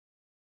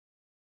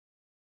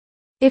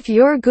If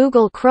your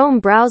Google Chrome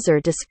browser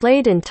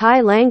displayed in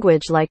Thai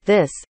language like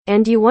this,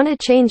 and you want to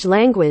change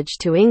language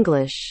to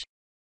English,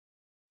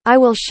 I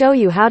will show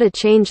you how to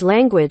change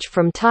language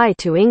from Thai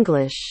to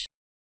English.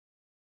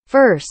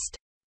 First,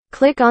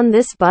 click on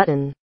this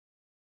button.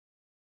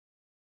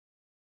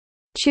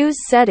 Choose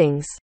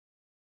Settings.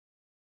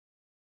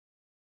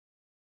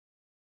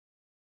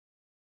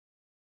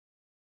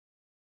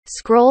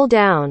 Scroll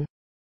down.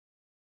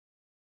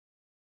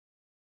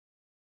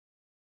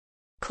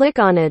 Click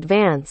on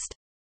Advanced.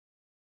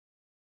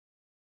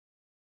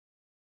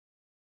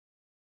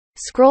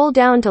 Scroll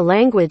down to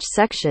Language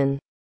section.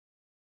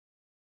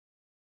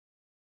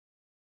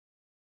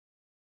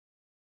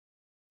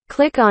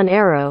 Click on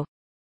arrow.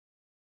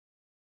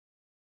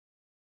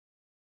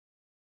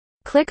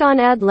 Click on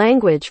Add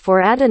Language for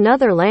add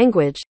another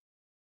language.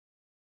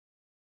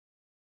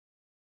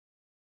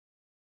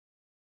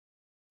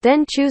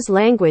 Then choose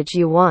language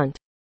you want.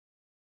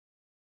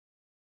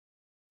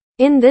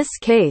 In this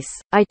case,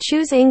 I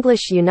choose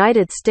English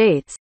United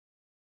States.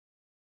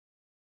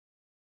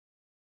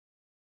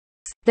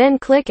 Then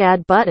click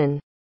Add button.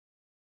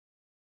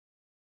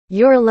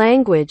 Your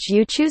language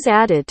you choose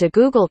added to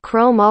Google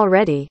Chrome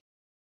already.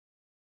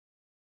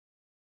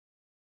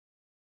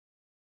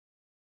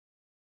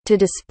 To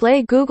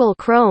display Google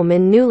Chrome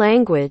in new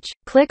language,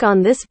 click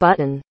on this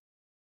button.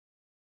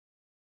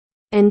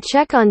 And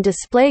check on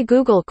Display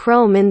Google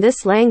Chrome in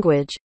this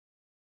language.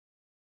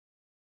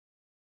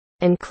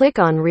 And click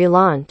on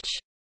Relaunch.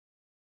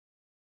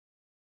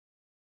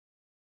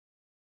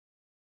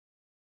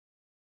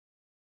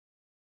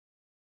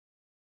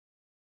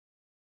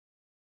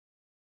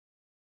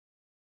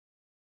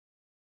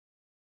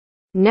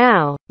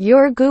 Now,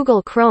 your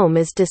Google Chrome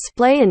is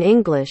display in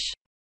English.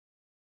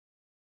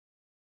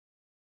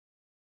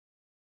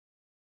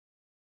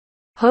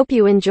 Hope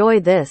you enjoy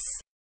this.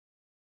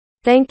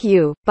 Thank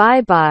you.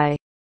 Bye bye.